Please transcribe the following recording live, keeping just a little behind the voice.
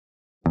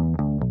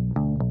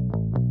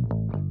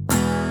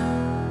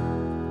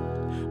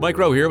Mike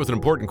Rowe here with an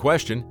important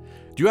question.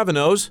 Do you have a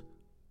nose?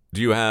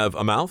 Do you have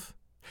a mouth?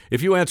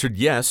 If you answered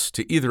yes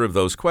to either of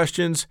those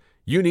questions,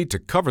 you need to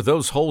cover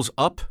those holes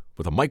up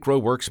with a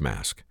MicroWorks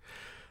mask.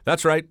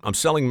 That's right, I'm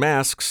selling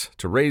masks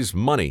to raise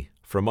money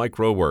for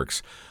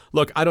MicroWorks.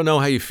 Look, I don't know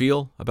how you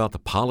feel about the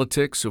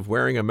politics of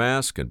wearing a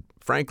mask, and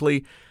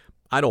frankly,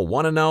 I don't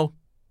want to know.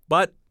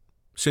 But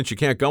since you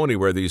can't go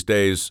anywhere these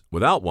days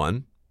without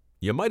one,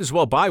 you might as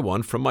well buy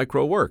one from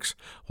MicroWorks.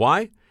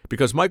 Why?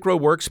 Because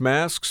MicroWorks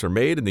masks are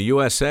made in the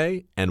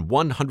USA, and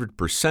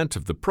 100%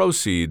 of the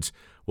proceeds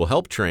will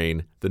help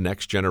train the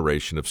next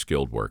generation of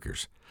skilled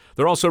workers.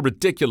 They're also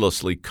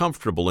ridiculously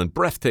comfortable and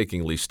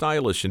breathtakingly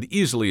stylish and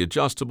easily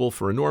adjustable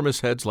for enormous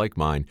heads like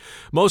mine.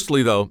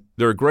 Mostly, though,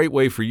 they're a great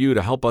way for you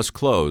to help us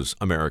close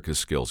America's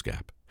skills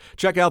gap.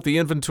 Check out the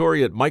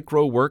inventory at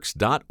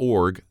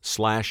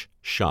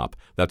microworks.org/shop.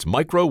 That's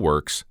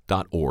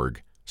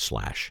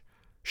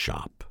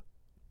microworks.org/shop.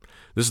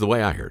 This is the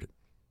way I heard it.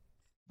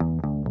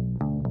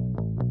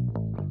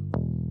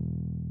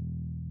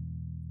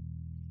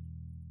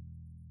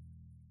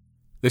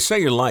 They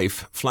say your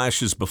life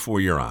flashes before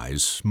your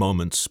eyes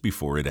moments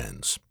before it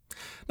ends.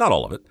 Not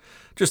all of it,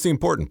 just the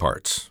important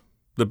parts.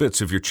 The bits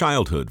of your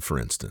childhood, for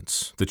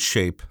instance, that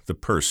shape the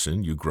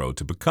person you grow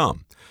to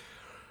become.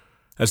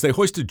 As they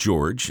hoisted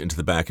George into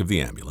the back of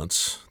the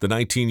ambulance, the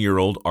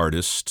 19-year-old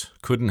artist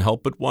couldn't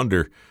help but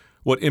wonder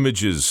what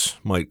images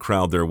might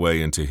crowd their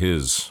way into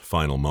his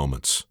final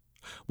moments.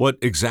 What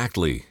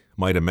exactly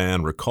might a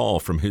man recall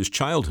from his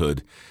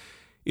childhood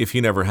if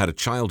he never had a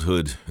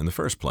childhood in the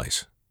first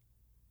place?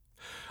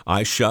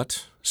 Eyes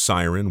shut,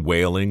 siren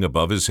wailing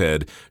above his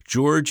head,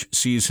 George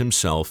sees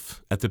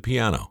himself at the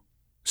piano,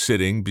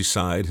 sitting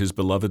beside his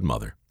beloved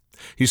mother.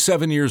 He's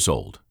 7 years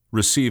old,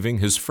 receiving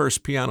his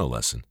first piano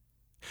lesson.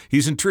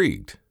 He's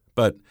intrigued,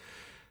 but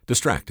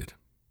distracted,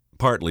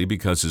 partly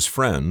because his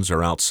friends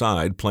are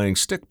outside playing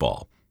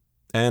stickball,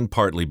 and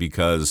partly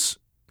because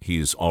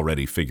he's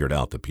already figured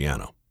out the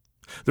piano.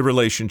 The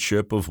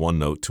relationship of one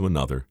note to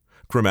another,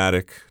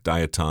 chromatic,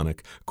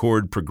 diatonic,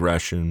 chord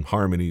progression,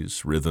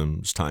 harmonies,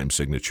 rhythms, time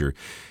signature.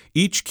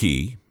 Each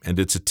key and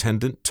its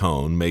attendant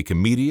tone make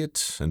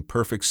immediate and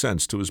perfect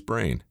sense to his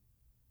brain.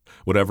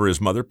 Whatever his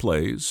mother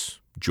plays,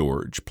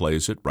 George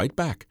plays it right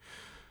back,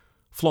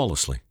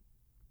 flawlessly.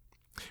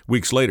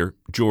 Weeks later,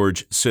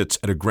 George sits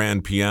at a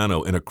grand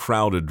piano in a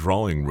crowded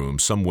drawing room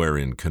somewhere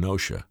in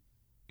Kenosha.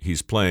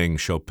 He's playing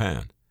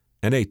Chopin,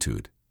 an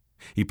etude.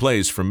 He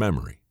plays from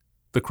memory.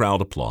 The crowd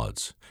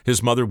applauds.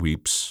 His mother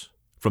weeps.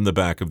 From the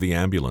back of the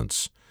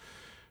ambulance,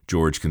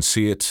 George can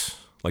see it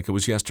like it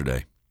was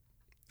yesterday.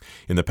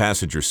 In the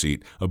passenger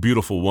seat, a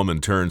beautiful woman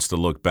turns to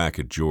look back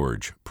at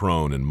George,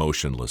 prone and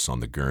motionless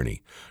on the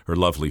gurney, her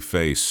lovely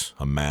face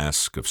a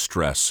mask of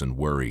stress and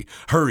worry.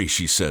 "Hurry,"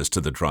 she says to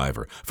the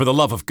driver. "For the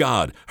love of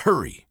God,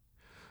 hurry!"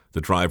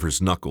 The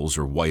driver's knuckles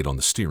are white on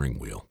the steering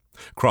wheel.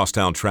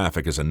 Crosstown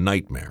traffic is a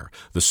nightmare.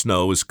 The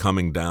snow is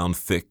coming down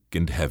thick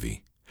and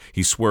heavy.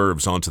 He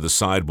swerves onto the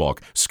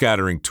sidewalk,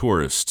 scattering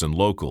tourists and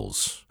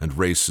locals, and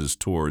races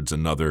towards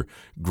another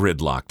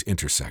gridlocked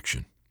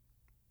intersection.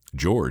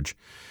 George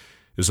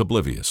is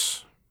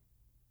oblivious.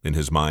 In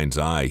his mind's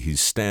eye, he's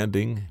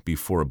standing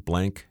before a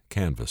blank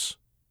canvas.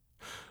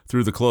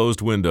 Through the closed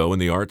window in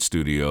the art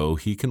studio,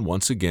 he can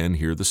once again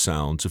hear the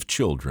sounds of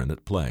children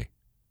at play.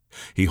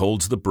 He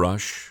holds the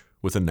brush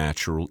with a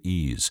natural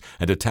ease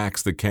and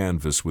attacks the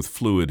canvas with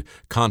fluid,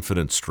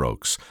 confident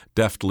strokes,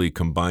 deftly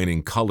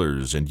combining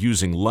colors and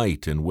using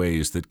light in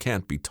ways that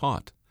can't be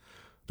taught.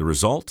 The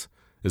result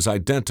is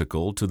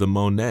identical to the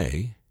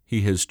Monet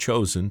he has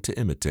chosen to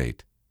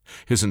imitate.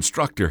 His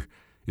instructor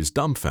is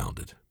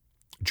dumbfounded.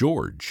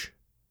 George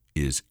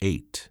is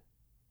 8.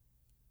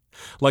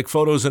 Like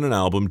photos in an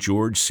album,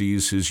 George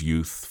sees his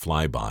youth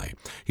fly by.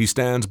 He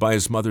stands by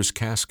his mother's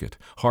casket,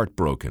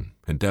 heartbroken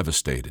and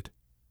devastated.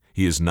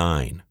 He is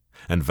 9.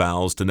 And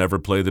vows to never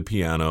play the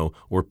piano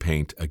or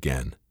paint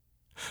again.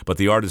 But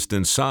the artist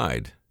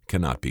inside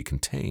cannot be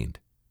contained.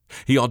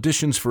 He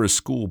auditions for a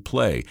school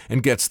play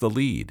and gets the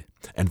lead,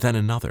 and then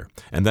another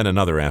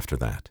after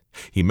that.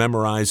 He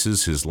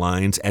memorizes his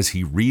lines as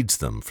he reads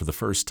them for the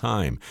first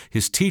time.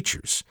 His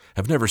teachers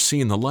have never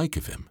seen the like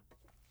of him.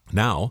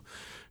 Now,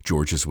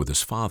 George is with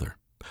his father,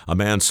 a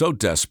man so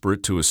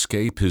desperate to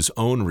escape his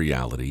own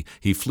reality,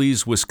 he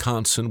flees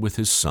Wisconsin with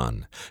his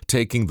son,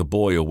 taking the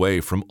boy away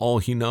from all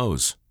he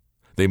knows.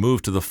 They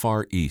move to the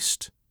far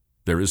east.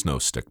 There is no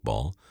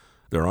stickball.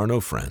 There are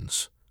no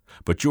friends.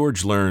 But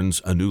George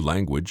learns a new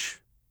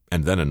language,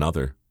 and then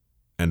another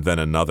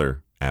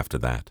after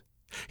that.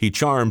 He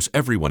charms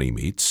everyone he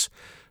meets,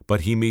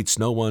 but he meets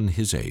no one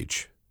his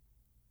age.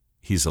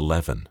 He's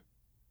 11.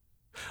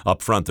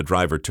 Up front, the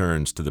driver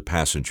turns to the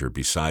passenger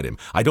beside him.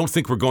 "I don't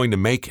think we're going to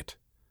make it."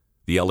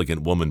 The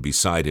elegant woman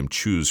beside him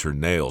chews her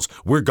nails.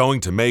 "We're going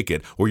to make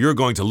it, or you're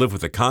going to live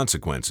with the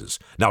consequences.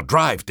 Now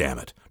drive, damn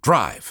it,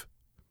 drive!"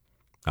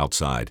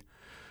 Outside,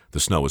 the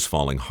snow is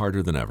falling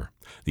harder than ever.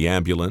 The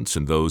ambulance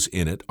and those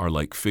in it are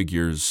like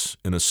figures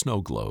in a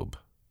snow globe,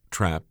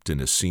 trapped in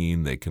a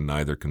scene they can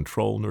neither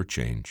control nor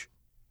change.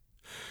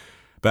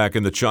 Back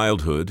in the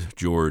childhood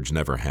George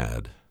never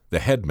had, the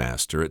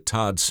headmaster at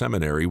Todd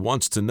Seminary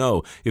wants to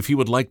know if he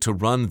would like to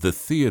run the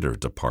theater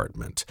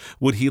department.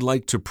 Would he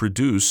like to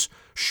produce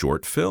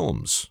short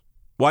films?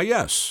 Why,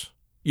 yes.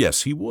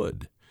 Yes, he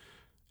would.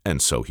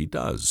 And so he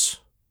does,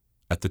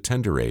 at the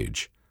tender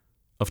age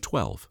of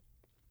 12.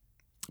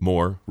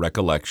 More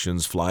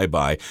recollections fly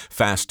by,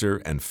 faster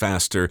and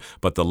faster,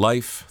 but the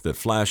life that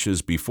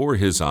flashes before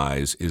his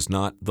eyes is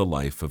not the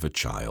life of a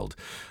child.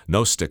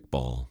 No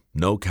stickball,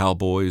 no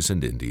cowboys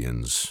and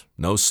Indians,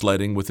 no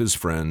sledding with his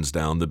friends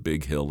down the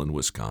big hill in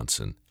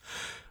Wisconsin.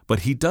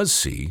 But he does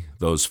see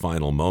those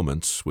final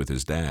moments with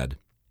his dad.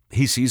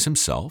 He sees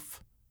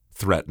himself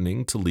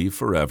threatening to leave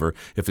forever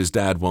if his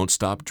dad won't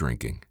stop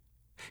drinking.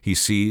 He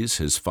sees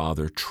his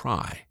father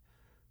try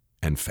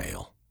and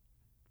fail.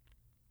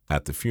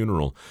 At the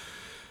funeral,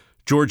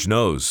 George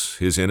knows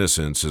his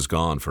innocence is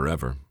gone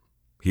forever.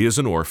 He is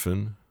an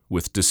orphan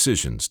with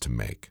decisions to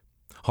make.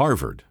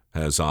 Harvard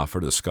has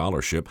offered a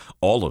scholarship,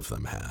 all of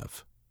them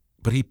have.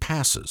 But he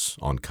passes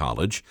on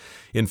college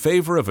in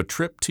favor of a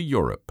trip to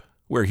Europe,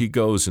 where he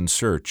goes in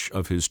search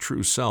of his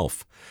true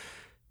self.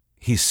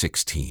 He's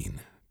 16.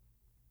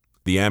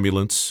 The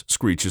ambulance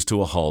screeches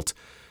to a halt,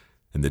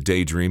 and the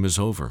daydream is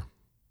over.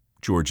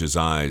 George's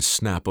eyes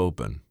snap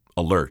open,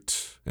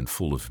 alert and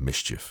full of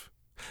mischief.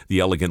 The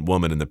elegant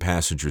woman in the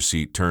passenger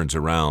seat turns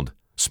around,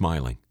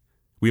 smiling.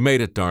 "We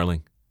made it,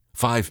 darling.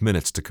 5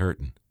 minutes to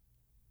curtain."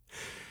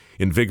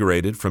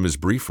 Invigorated from his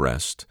brief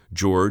rest,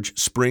 George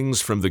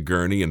springs from the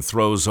gurney and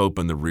throws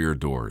open the rear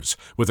doors.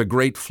 With a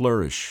great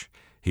flourish,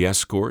 he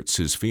escorts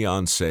his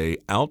fiancée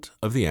out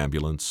of the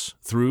ambulance,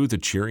 through the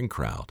cheering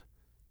crowd,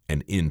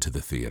 and into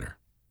the theater.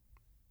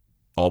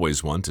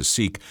 Always one to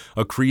seek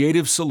a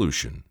creative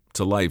solution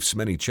to life's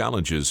many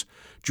challenges,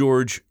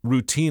 George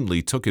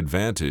routinely took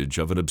advantage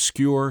of an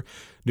obscure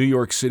New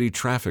York City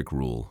traffic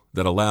rule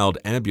that allowed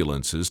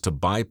ambulances to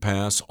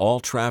bypass all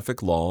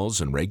traffic laws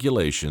and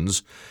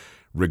regulations,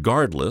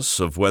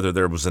 regardless of whether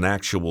there was an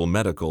actual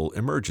medical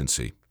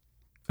emergency.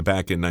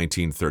 Back in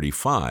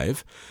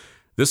 1935,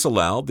 this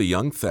allowed the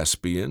young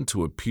thespian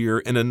to appear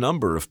in a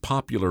number of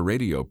popular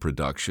radio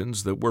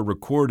productions that were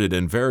recorded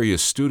in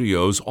various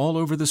studios all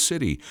over the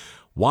city,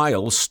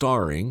 while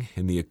starring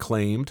in the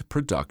acclaimed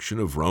production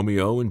of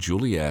Romeo and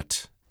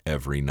Juliet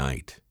every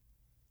night.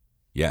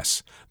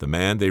 Yes, the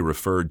man they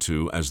referred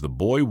to as the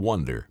Boy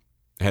Wonder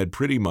had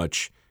pretty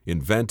much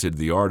invented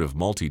the art of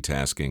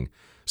multitasking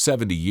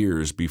 70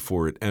 years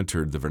before it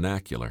entered the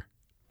vernacular.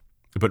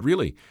 But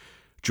really,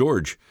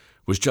 George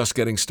was just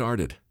getting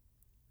started.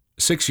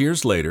 6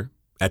 years later,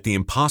 at the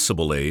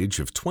impossible age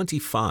of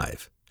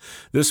 25,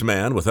 this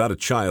man without a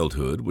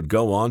childhood would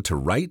go on to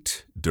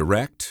write,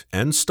 direct,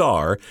 and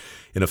star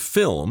in a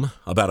film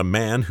about a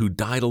man who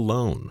died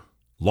alone,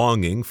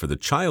 longing for the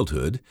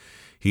childhood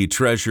he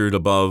treasured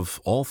above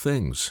all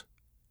things.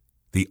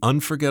 The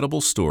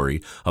unforgettable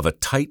story of a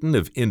titan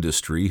of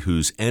industry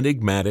whose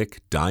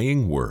enigmatic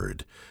dying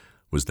word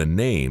was the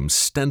name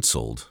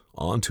stenciled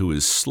onto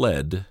his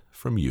sled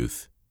from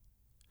youth.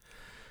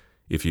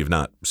 If you've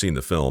not seen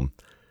the film,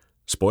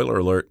 spoiler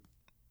alert,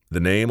 the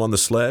name on the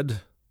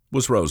sled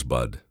was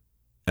Rosebud,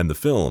 and the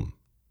film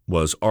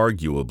was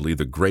arguably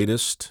the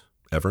greatest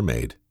ever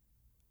made.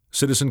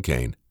 Citizen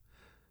Kane.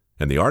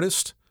 And the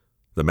artist?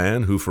 The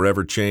man who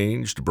forever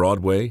changed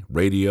Broadway,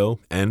 radio,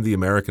 and the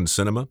American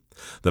cinema.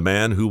 The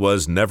man who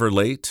was never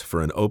late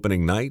for an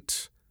opening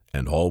night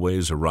and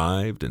always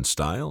arrived in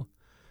style.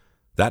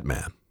 That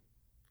man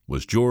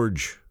was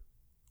George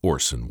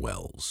Orson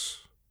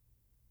Welles.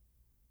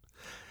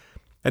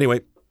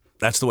 Anyway,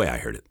 that's the way I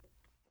heard it.